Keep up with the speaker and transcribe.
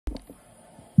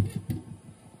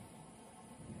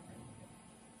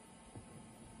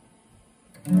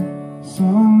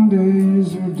Some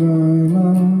days are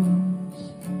diamonds,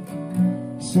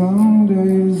 some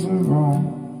days are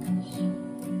rose.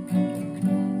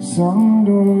 Some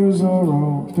doors are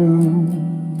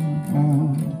open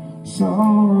and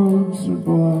some roads are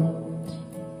blood,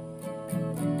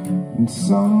 and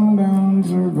some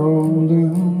downs are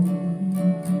golden,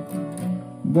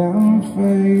 then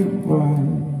fade away.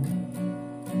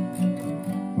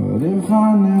 But if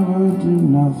I never do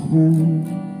nothing,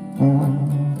 I'll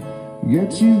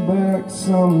get you back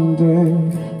someday.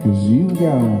 'Cause you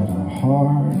got a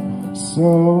heart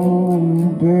so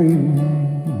big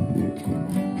it could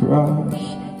crush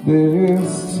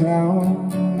this town.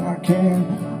 I can't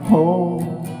hold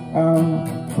out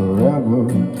forever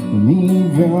when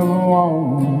even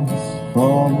walls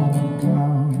fall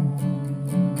down.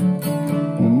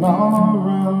 And all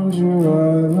around your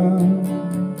island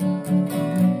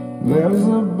there's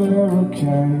a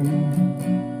barricade,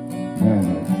 and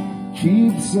it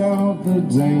keeps out the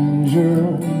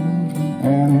danger,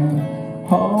 and it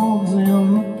holds in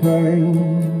the pain.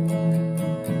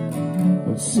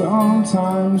 But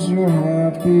sometimes you're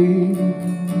happy,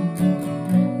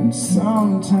 and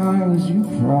sometimes you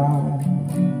cry.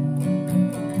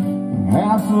 And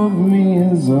half of me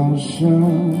is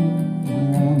ocean,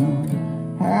 and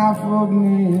half of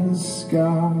me is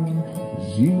sky.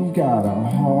 'Cause you've got a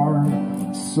heart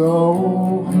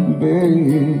so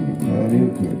big that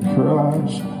it could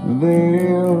crush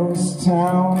this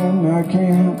town. And I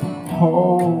can't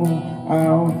hold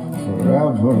out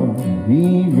forever,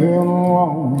 even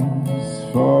walls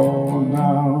fall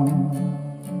down.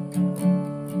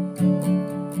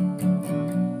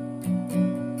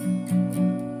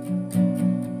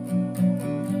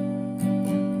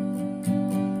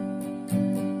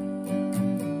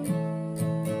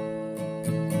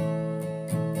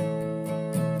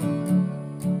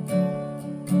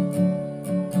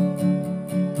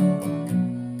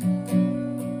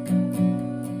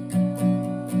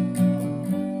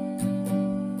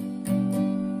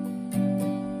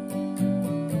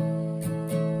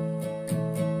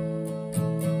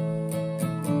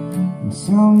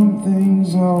 Some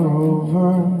things are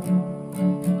over,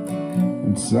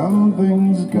 and some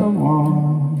things go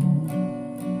on.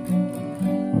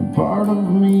 A part of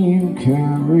me you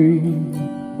carry,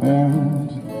 and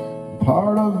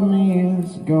part of me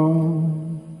is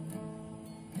gone.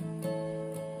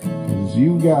 'Cause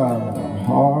you got a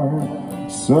heart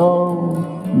so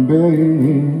big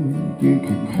it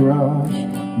could crush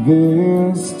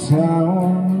this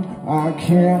town. I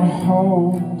can't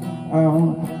hold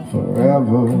out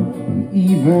forever when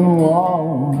even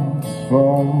walls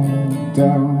fall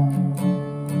down.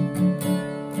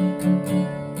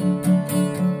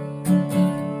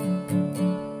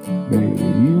 Baby,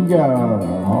 you got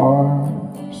a heart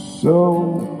so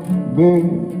big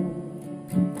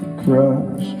it could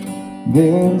crush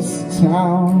this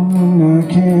town. And I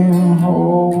can't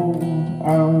hold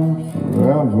out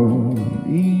forever,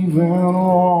 even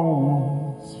walls